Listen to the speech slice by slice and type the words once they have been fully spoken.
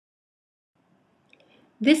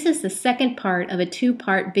This is the second part of a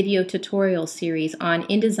two-part video tutorial series on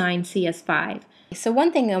InDesign CS5. So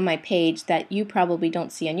one thing on my page that you probably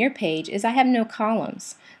don't see on your page is I have no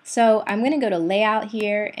columns. So I'm going to go to Layout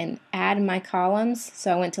here and add my columns.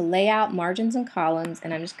 So I went to Layout, Margins and Columns,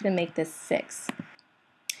 and I'm just going to make this 6.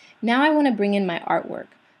 Now I want to bring in my artwork.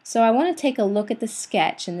 So I want to take a look at the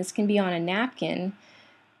sketch, and this can be on a napkin.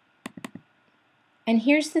 And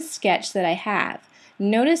here's the sketch that I have.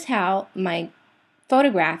 Notice how my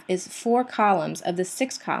photograph is 4 columns of the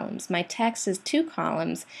 6 columns. My text is 2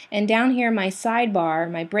 columns, and down here my sidebar,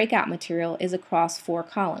 my breakout material, is across 4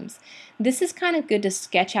 columns. This is kind of good to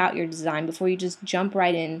sketch out your design before you just jump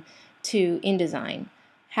right in to InDesign.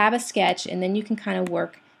 Have a sketch, and then you can kind of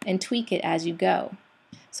work and tweak it as you go.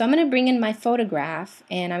 So I'm going to bring in my photograph,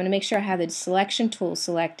 and I'm going to make sure I have the selection tool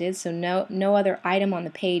selected so no other item on the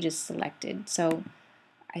page is selected. So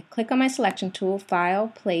I click on my selection tool, File,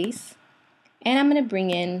 Place, and I'm going to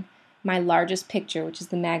bring in my largest picture, which is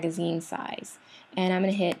the magazine size, and I'm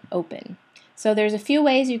going to hit Open. So there's a few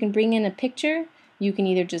ways you can bring in a picture. You can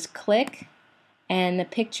either just click and the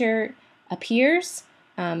picture appears,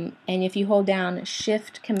 and if you hold down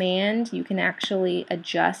Shift Command, you can actually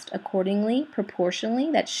adjust accordingly,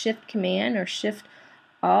 proportionally. That's Shift Command or Shift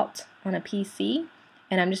Alt on a PC,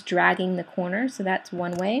 and I'm just dragging the corner, so that's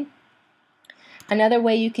one way. Another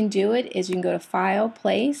way you can do it is you can go to File,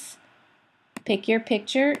 Place, pick your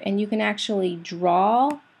picture, and you can actually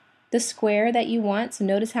draw the square that you want. So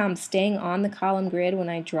notice how I'm staying on the column grid when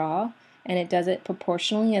I draw, and it does it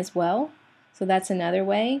proportionally as well. So that's another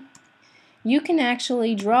way. You can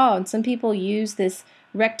actually draw, and some people use this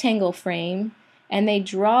rectangle frame, and they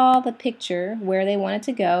draw the picture where they want it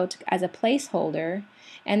to go as a placeholder,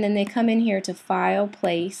 and then they come in here to File,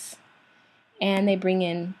 Place, and they bring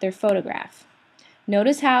in their photograph.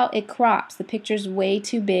 Notice how it crops. The picture's way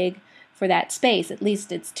too big for that space, at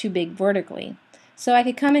least it's too big vertically. So I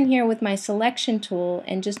could come in here with my selection tool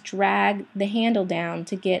and just drag the handle down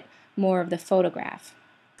to get more of the photograph.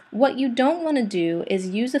 What you don't want to do is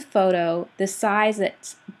use a photo the size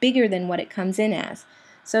that's bigger than what it comes in as.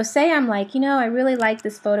 So say I'm like, I really like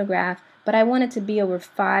this photograph, but I want it to be over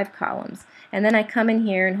 5 columns. And then I come in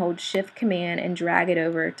here and hold Shift Command and drag it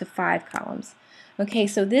over to 5 columns. Okay,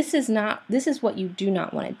 so this is what you do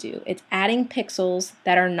not want to do. It's adding pixels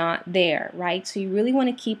that are not there, right? So you really want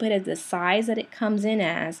to keep it at the size that it comes in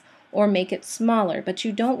as, or make it smaller, but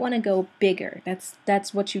you don't want to go bigger.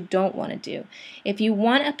 That's what you don't want to do. If you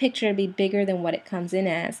want a picture to be bigger than what it comes in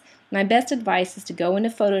as, my best advice is to go into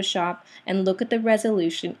Photoshop and look at the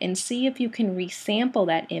resolution and see if you can resample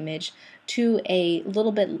that image to a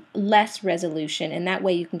little bit less resolution, and that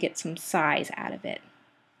way you can get some size out of it.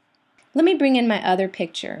 Let me bring in my other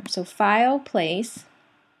picture. So File, Place,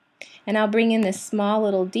 and I'll bring in this small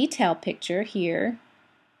little detail picture here.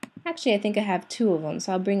 Actually, I think I have 2 of them,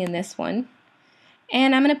 so I'll bring in this one.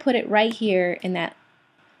 And I'm going to put it right here in that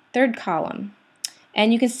 3rd column.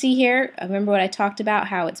 And you can see here, remember what I talked about,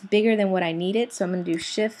 how it's bigger than what I needed. So I'm going to do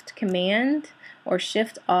Shift Command or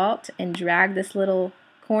Shift Alt and drag this little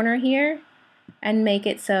corner here and make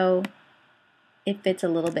it so it fits a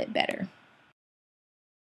little bit better.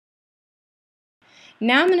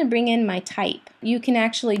 Now I'm going to bring in my type. You can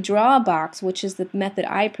actually draw a box, which is the method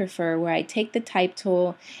I prefer, where I take the type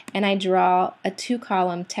tool and I draw a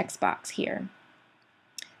 2-column text box here.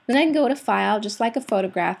 Then I can go to File, just like a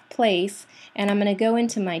photograph, Place, and I'm going to go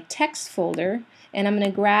into my text folder and I'm going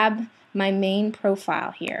to grab my main profile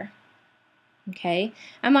here. Okay.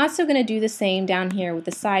 I'm also going to do the same down here with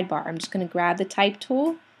the sidebar. I'm just going to grab the type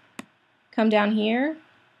tool, come down here,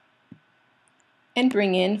 and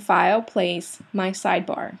bring in File, Place, my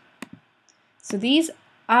sidebar. So these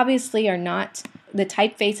obviously are not, the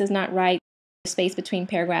typeface is not right, the space between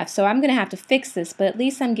paragraphs, so I'm going to have to fix this, but at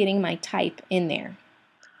least I'm getting my type in there.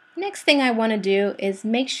 Next thing I want to do is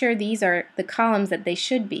make sure these are the columns that they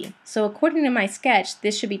should be. So according to my sketch,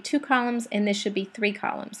 this should be 2 columns and this should be 3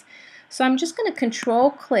 columns. So I'm just going to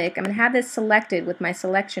Control click, I'm going to have this selected with my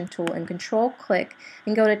selection tool, and Control click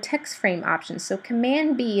and go to text frame options. So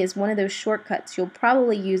Command B is one of those shortcuts you'll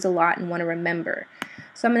probably use a lot and want to remember.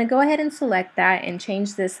 So I'm going to go ahead and select that and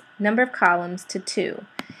change this number of columns to 2.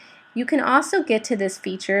 You can also get to this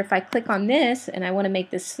feature if I click on this and I want to make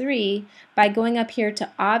this 3 by going up here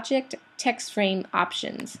to Object Text Frame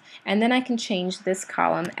Options, and then I can change this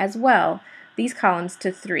column as well, these columns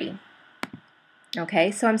to 3.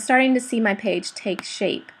 Okay, so I'm starting to see my page take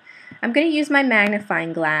shape. I'm going to use my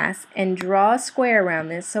magnifying glass and draw a square around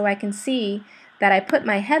this so I can see that I put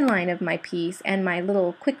my headline of my piece and my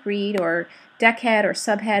little quick read or deck head or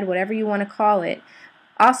subhead, whatever you want to call it,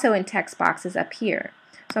 also in text boxes up here.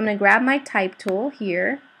 So I'm going to grab my type tool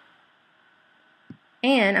here,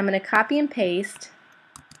 and I'm going to copy and paste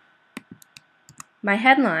my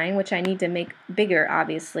headline, which I need to make bigger,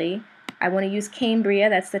 obviously. I want to use Cambria,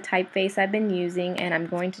 that's the typeface I've been using, and I'm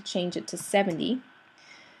going to change it to 70.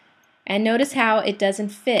 And notice how it doesn't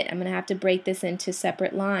fit. I'm going to have to break this into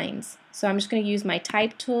separate lines. So I'm just going to use my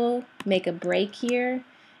type tool, make a break here,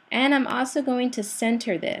 and I'm also going to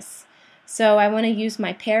center this. So I want to use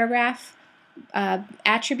my paragraph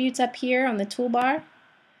attributes up here on the toolbar,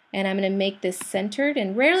 and I'm going to make this centered.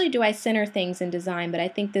 And rarely do I center things in design, but I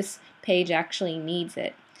think this page actually needs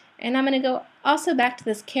it. And I'm going to go also back to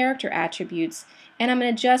this character attributes, and I'm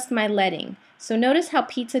going to adjust my leading. So notice how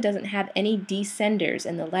pizza doesn't have any descenders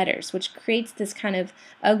in the letters, which creates this kind of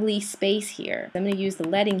ugly space here. I'm going to use the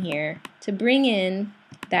leading here to bring in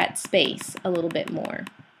that space a little bit more.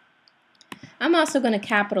 I'm also going to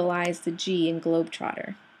capitalize the G in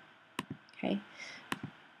Globetrotter. Okay.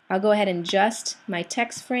 I'll go ahead and adjust my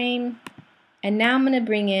text frame, and now I'm going to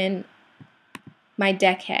bring in my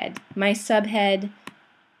deck head, my subhead,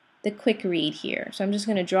 the quick read here. So I'm just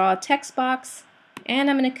going to draw a text box, and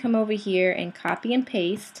I'm going to come over here and copy and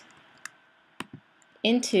paste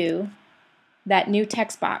into that new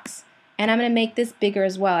text box. And I'm going to make this bigger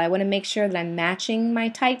as well. I want to make sure that I'm matching my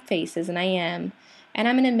typefaces, and I am. And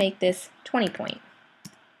I'm going to make this 20 point.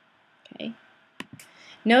 Okay.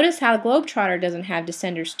 Notice how Globetrotter doesn't have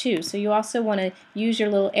descenders too, so you also want to use your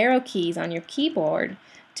little arrow keys on your keyboard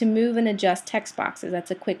to move and adjust text boxes.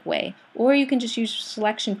 That's a quick way. Or you can just use your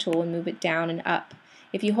selection tool and move it down and up.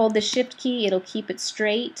 If you hold the shift key, it'll keep it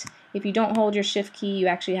straight. If you don't hold your shift key, you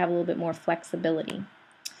actually have a little bit more flexibility.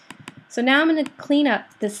 So now I'm going to clean up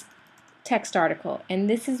this text article, and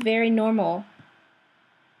this is very normal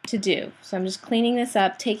to do. So I'm just cleaning this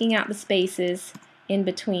up, taking out the spaces in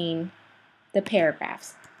between the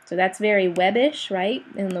paragraphs. So that's very webbish, right?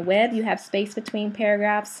 In the web you have space between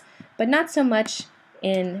paragraphs, but not so much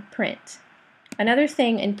in print. Another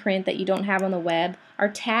thing in print that you don't have on the web are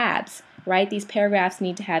tabs, right? These paragraphs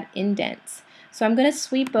need to have indents. So I'm going to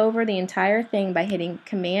sweep over the entire thing by hitting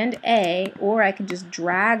Command A, or I could just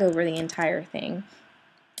drag over the entire thing.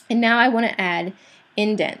 And now I want to add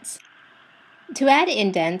indents. To add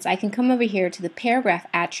indents, I can come over here to the paragraph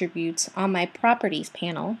attributes on my properties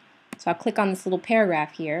panel. So I'll click on this little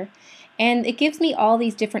paragraph here, and it gives me all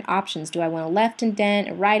these different options. Do I want a left indent,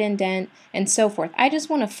 a right indent, and so forth. I just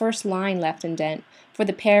want a first line left indent for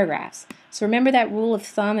the paragraphs. So remember that rule of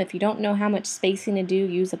thumb, if you don't know how much spacing to do,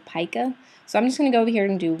 use a pica. So I'm just going to go over here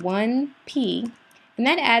and do 1p, and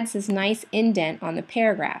that adds this nice indent on the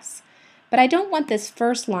paragraphs. But I don't want this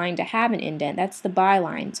first line to have an indent, that's the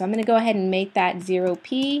byline. So I'm going to go ahead and make that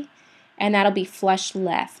 0p, and that'll be flush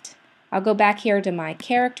left. I'll go back here to my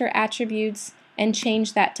character attributes and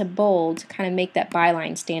change that to bold to kind of make that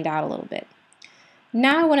byline stand out a little bit.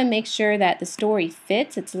 Now I want to make sure that the story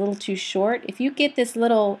fits. It's a little too short. If you get this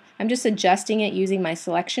little, I'm just adjusting it using my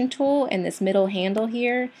selection tool and this middle handle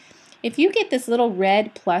here. If you get this little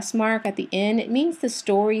red plus mark at the end, it means the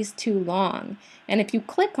story's too long. And if you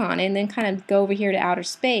click on it and then kind of go over here to outer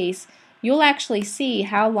space, you'll actually see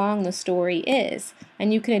how long the story is,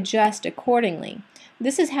 and you can adjust accordingly.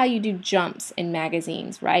 This is how you do jumps in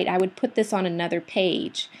magazines, right? I would put this on another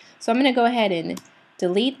page. So I'm going to go ahead and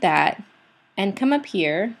delete that and come up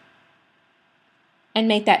here and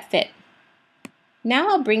make that fit. Now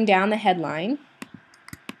I'll bring down the headline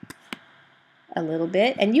a little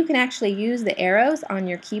bit, and you can actually use the arrows on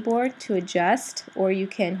your keyboard to adjust, or you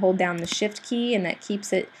can hold down the shift key and that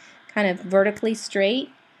keeps it kind of vertically straight.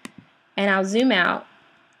 And I'll zoom out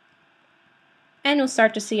and we'll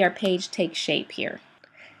start to see our page take shape here.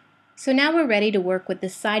 So now we're ready to work with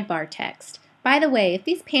this sidebar text. By the way, if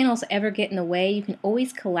these panels ever get in the way, you can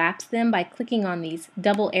always collapse them by clicking on these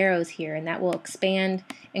double arrows here, and that will expand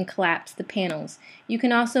and collapse the panels. You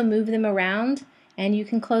can also move them around, and you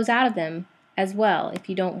can close out of them as well if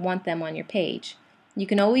you don't want them on your page. You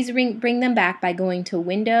can always bring them back by going to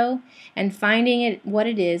Window and finding what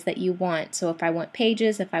it is that you want. So if I want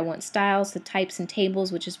pages, if I want styles, the types and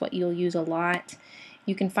tables, which is what you'll use a lot,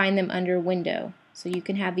 you can find them under Window. So you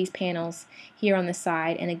can have these panels here on the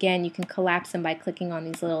side, and again you can collapse them by clicking on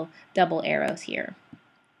these little double arrows here.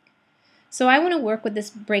 So I want to work with this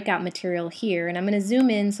breakout material here, and I'm going to zoom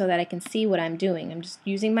in so that I can see what I'm doing. I'm just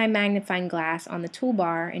using my magnifying glass on the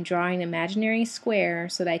toolbar and drawing an imaginary square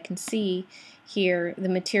so that I can see here the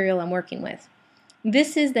material I'm working with.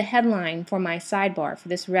 This is the headline for my sidebar for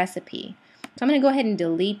this recipe. So I'm going to go ahead and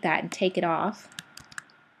delete that and take it off.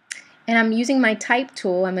 And I'm using my type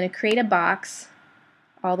tool. I'm going to create a box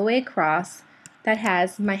all the way across that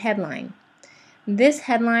has my headline. This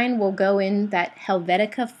headline will go in that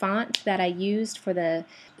Helvetica font that I used for the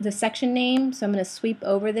section name. So I'm going to sweep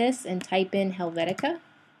over this and type in Helvetica.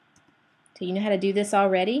 So you know how to do this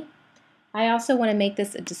already. I also want to make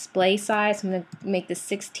this a display size. I'm going to make this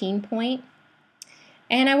 16 point.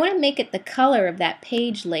 And I want to make it the color of that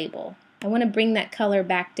page label. I want to bring that color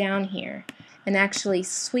back down here and actually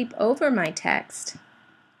sweep over my text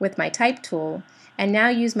with my type tool, and now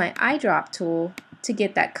use my eyedrop tool to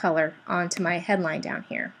get that color onto my headline down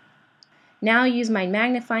here. Now use my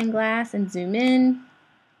magnifying glass and zoom in,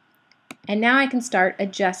 and now I can start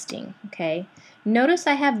adjusting. Okay, notice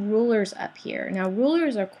I have rulers up here. Now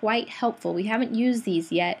rulers are quite helpful. We haven't used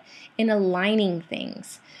these yet in aligning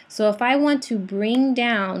things. So if I want to bring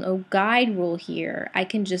down a guide rule here, I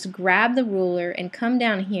can just grab the ruler and come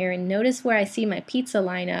down here, and notice where I see my pizza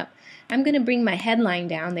line up. I'm going to bring my headline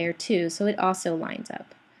down there too, so it also lines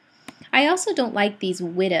up. I also don't like these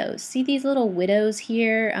widows. See these little widows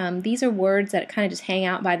here? These are words that kind of just hang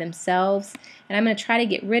out by themselves, and I'm going to try to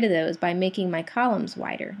get rid of those by making my columns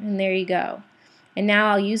wider. And there you go. And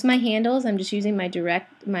now I'll use my handles. I'm just using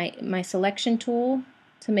my selection tool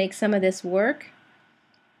to make some of this work.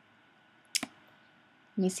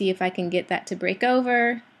 Let me see if I can get that to break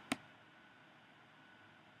over.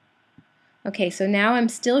 Okay, so now I'm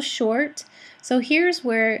still short. So here's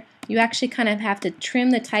where you actually kind of have to trim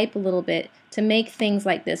the type a little bit to make things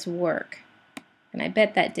like this work. And I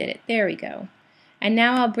bet that did it. There we go. And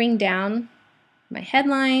now I'll bring down my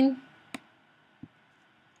headline.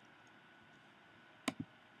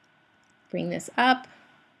 Bring this up.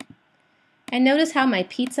 And notice how my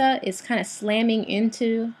pizza is kind of slamming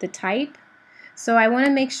into the type. So I want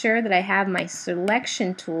to make sure that I have my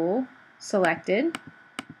selection tool selected,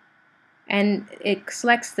 and it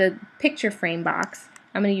selects the picture frame box.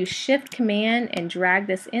 I'm going to use Shift Command and drag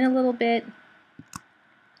this in a little bit,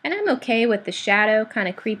 and I'm okay with the shadow kind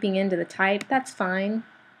of creeping into the type. That's fine.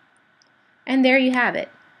 And there you have it.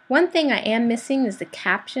 One thing I am missing is the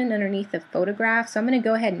caption underneath the photograph, so I'm going to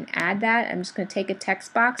go ahead and add that. I'm just going to take a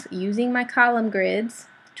text box using my column grids,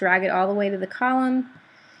 drag it all the way to the column,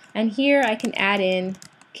 and here I can add in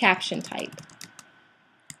Caption Type.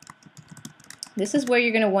 This is where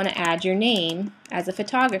you're going to want to add your name as a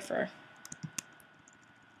photographer.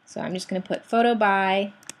 So I'm just going to put photo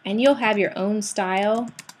by, and you'll have your own style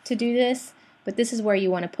to do this, but this is where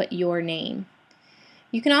you want to put your name.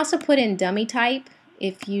 You can also put in dummy type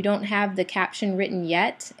if you don't have the caption written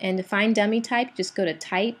yet, and to find dummy type, just go to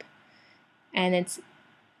Type, and it's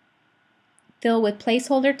fill with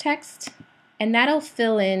placeholder text, and that'll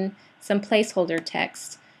fill in some placeholder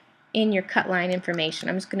text in your cut line information.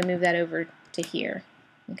 I'm just going to move that over to here.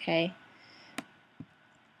 Okay.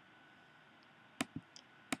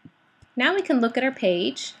 Now we can look at our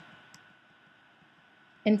page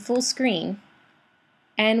in full screen,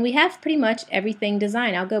 and we have pretty much everything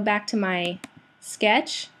designed. I'll go back to my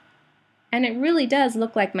sketch, and it really does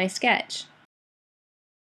look like my sketch.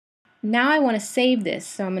 Now I want to save this,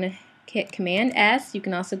 so I'm going to hit Command S. You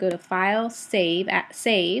can also go to File, Save,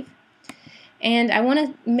 and I want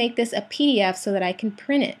to make this a PDF so that I can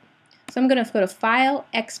print it. So I'm going to go to File,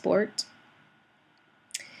 Export,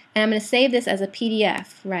 and I'm going to save this as a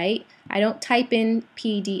PDF, right? I don't type in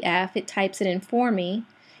PDF, it types it in for me,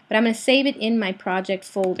 but I'm going to save it in my project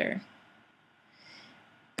folder.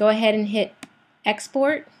 Go ahead and hit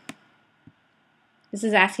Export. This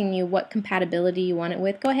is asking you what compatibility you want it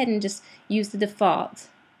with. Go ahead and just use the default.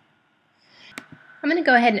 I'm going to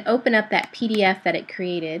go ahead and open up that PDF that it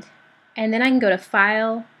created, and then I can go to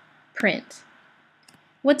File, Print.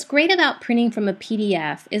 What's great about printing from a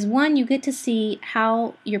PDF is, one, you get to see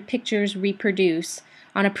how your pictures reproduce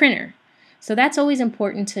on a printer. So that's always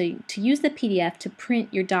important to use the PDF to print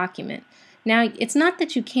your document. Now, it's not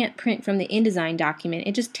that you can't print from the InDesign document,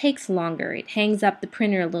 it just takes longer. It hangs up the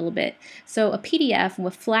printer a little bit. So a PDF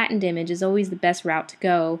with flattened image is always the best route to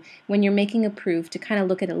go when you're making a proof, to kind of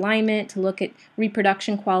look at alignment, to look at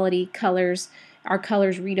reproduction quality, colors, are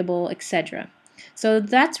colors readable, etc. So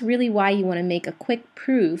that's really why you want to make a quick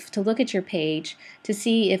proof to look at your page to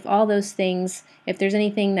see if all those things, if there's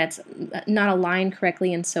anything that's not aligned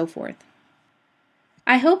correctly and so forth.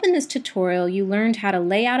 I hope in this tutorial you learned how to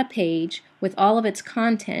lay out a page with all of its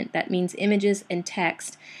content, that means images and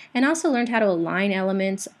text, and also learned how to align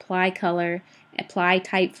elements, apply color, apply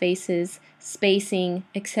typefaces, spacing,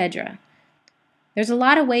 etc. There's a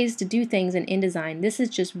lot of ways to do things in InDesign. This is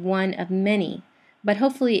just one of many, but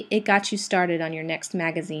hopefully it got you started on your next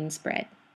magazine spread.